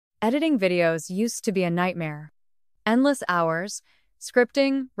Editing videos used to be a nightmare. Endless hours,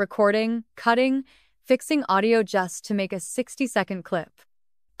 scripting, recording, cutting, fixing audio just to make a 60-second clip.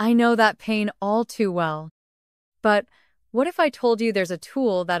 I know that pain all too well. But what if I told you there's a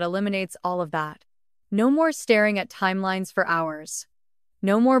tool that eliminates all of that? No more staring at timelines for hours.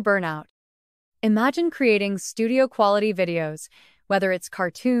 No more burnout. Imagine creating studio-quality videos, whether it's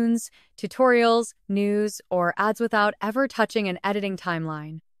cartoons, tutorials, news, or ads without ever touching an editing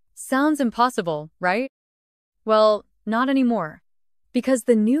timeline. Sounds impossible, right? Well, not anymore. Because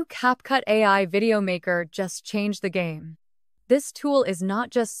the new CapCut AI video maker just changed the game. This tool is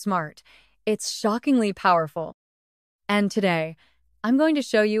not just smart, it's shockingly powerful. And today, I'm going to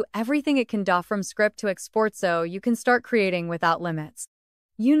show you everything it can do from script to export so you can start creating without limits.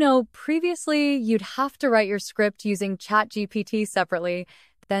 You know, previously you'd have to write your script using ChatGPT separately,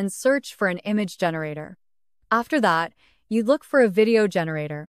 then search for an image generator. After that, you'd look for a video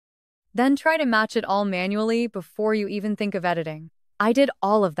generator. Then try to match it all manually before you even think of editing. I did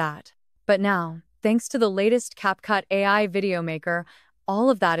all of that. But now, thanks to the latest CapCut AI video maker, all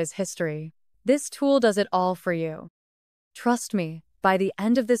of that is history. This tool does it all for you. Trust me, by the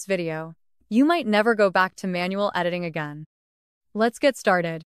end of this video, you might never go back to manual editing again. Let's get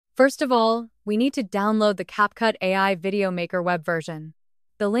started. First of all, we need to download the CapCut AI video maker web version.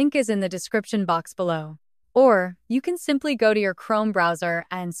 The link is in the description box below. Or you can simply go to your Chrome browser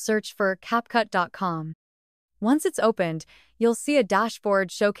and search for CapCut.com. Once it's opened, you'll see a dashboard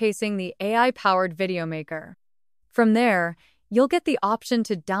showcasing the AI-powered video maker. From there, you'll get the option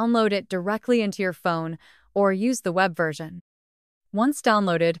to download it directly into your phone or use the web version. Once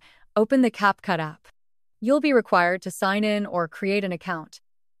downloaded, open the CapCut app. You'll be required to sign in or create an account.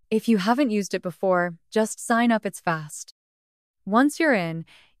 If you haven't used it before, just sign up, it's fast. Once you're in,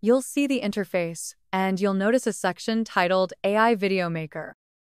 you'll see the interface, and you'll notice a section titled AI Video Maker.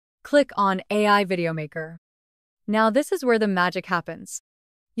 Click on AI Video Maker. Now this is where the magic happens.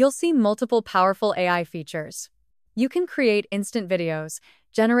 You'll see multiple powerful AI features. You can create instant videos,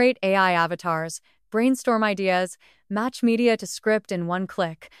 generate AI avatars, brainstorm ideas, match media to script in one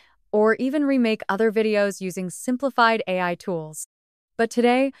click, or even remake other videos using simplified AI tools. But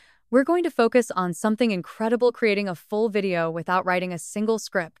today, we're going to focus on something incredible: creating a full video without writing a single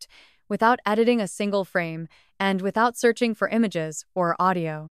script, without editing a single frame, and without searching for images or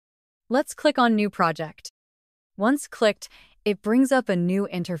audio. Let's click on New Project. Once clicked, it brings up a new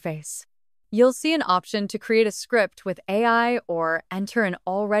interface. You'll see an option to create a script with AI or enter an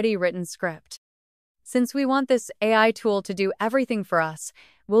already written script. Since we want this AI tool to do everything for us,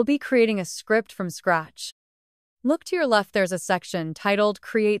 we'll be creating a script from scratch. Look to your left, there's a section titled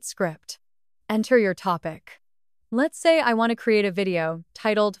Create Script. Enter your topic. Let's say I want to create a video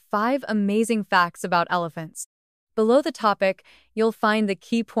titled 5 Amazing Facts About Elephants. Below the topic, you'll find the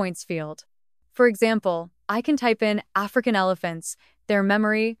key points field. For example, I can type in African elephants, their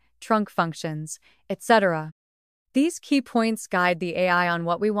memory, trunk functions, etc. These key points guide the AI on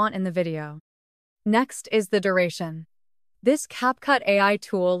what we want in the video. Next is the duration. This CapCut AI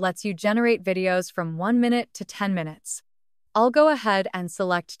tool lets you generate videos from 1 minute to 10 minutes. I'll go ahead and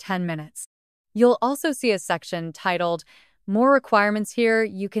select 10 minutes. You'll also see a section titled More Requirements. Here,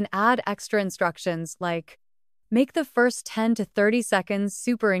 you can add extra instructions like make the first 10 to 30 seconds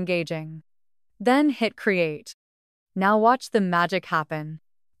super engaging. Then hit Create. Now watch the magic happen.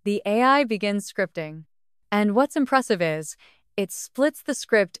 The AI begins scripting. And what's impressive is, it splits the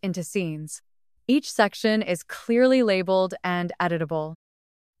script into scenes. Each section is clearly labeled and editable.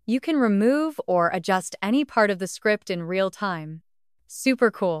 You can remove or adjust any part of the script in real time.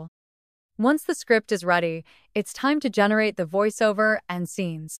 Super cool. Once the script is ready, it's time to generate the voiceover and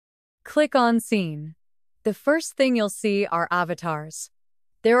scenes. Click on Scene. The first thing you'll see are avatars.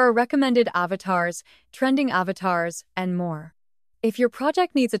 There are recommended avatars, trending avatars, and more. If your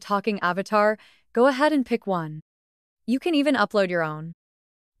project needs a talking avatar, go ahead and pick one. You can even upload your own.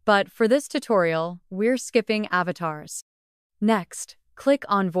 But for this tutorial, we're skipping avatars. Next, click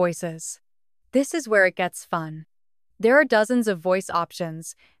on Voices. This is where it gets fun. There are dozens of voice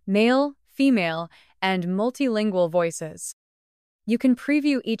options: male, female, and multilingual voices. You can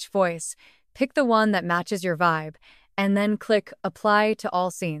preview each voice, pick the one that matches your vibe, and then click Apply to all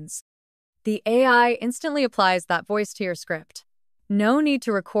scenes. The AI instantly applies that voice to your script. No need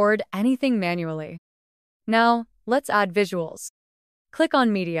to record anything manually. Now, let's add visuals. Click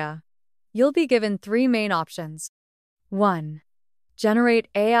on Media. You'll be given 3 main options. 1. Generate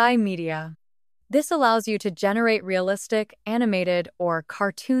AI media. This allows you to generate realistic, animated, or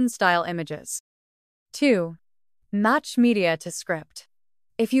cartoon-style images. 2. Match media to script.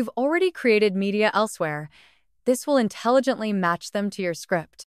 If you've already created media elsewhere, this will intelligently match them to your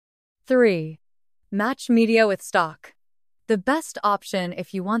script. 3. Match media with stock. The best option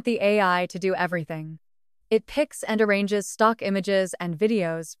if you want the AI to do everything. It picks and arranges stock images and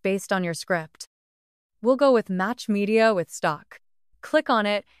videos based on your script. We'll go with match media with stock. Click on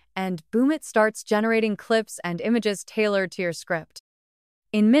it, and boom, it starts generating clips and images tailored to your script.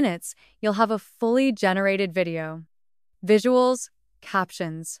 In minutes, you'll have a fully generated video. Visuals,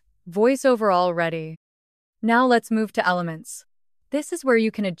 captions, voiceover all ready. Now let's move to elements. This is where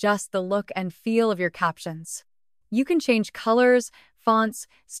you can adjust the look and feel of your captions. You can change colors, fonts,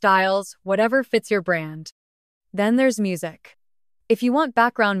 styles, whatever fits your brand. Then there's music. If you want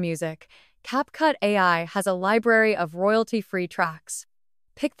background music, CapCut AI has a library of royalty-free tracks.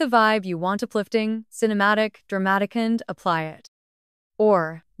 Pick the vibe you want: uplifting, cinematic, dramatic, and apply it.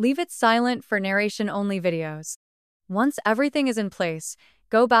 Or leave it silent for narration-only videos. Once everything is in place,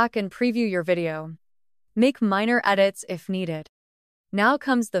 go back and preview your video. Make minor edits if needed. Now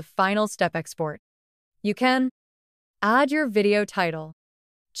comes the final step: export. You can add your video title.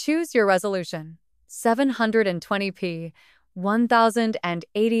 Choose your resolution: 720p,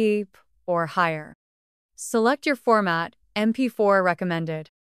 1080p, or higher. Select your format, MP4 recommended.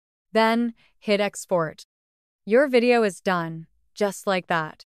 Then hit export. Your video is done, just like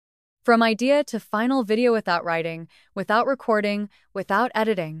that. From idea to final video, without writing, without recording, without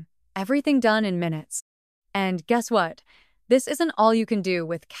editing, everything done in minutes. And guess what? This isn't all you can do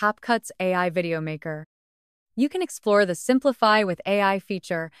with CapCut's AI Video Maker. You can explore the Simplify with AI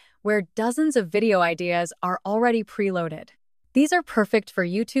feature, where dozens of video ideas are already preloaded. These are perfect for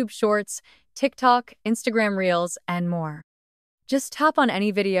YouTube Shorts, TikTok, Instagram Reels, and more. Just tap on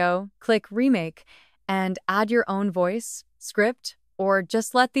any video, click Remake, and add your own voice, script, or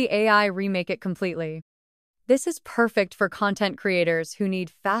just let the AI remake it completely. This is perfect for content creators who need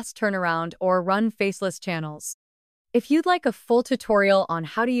fast turnaround or run faceless channels. If you'd like a full tutorial on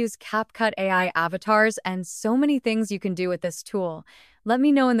how to use CapCut AI avatars and so many things you can do with this tool, let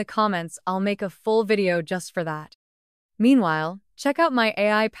me know in the comments. I'll make a full video just for that. Meanwhile, check out my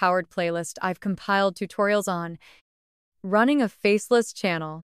AI-powered playlist. I've compiled tutorials on running a faceless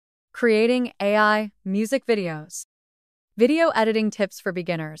channel, creating AI music videos, video editing tips for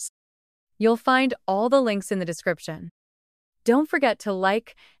beginners. You'll find all the links in the description. Don't forget to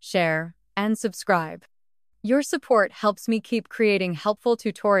like, share, and subscribe. Your support helps me keep creating helpful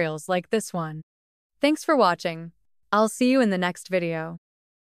tutorials like this one. Thanks for watching. I'll see you in the next video.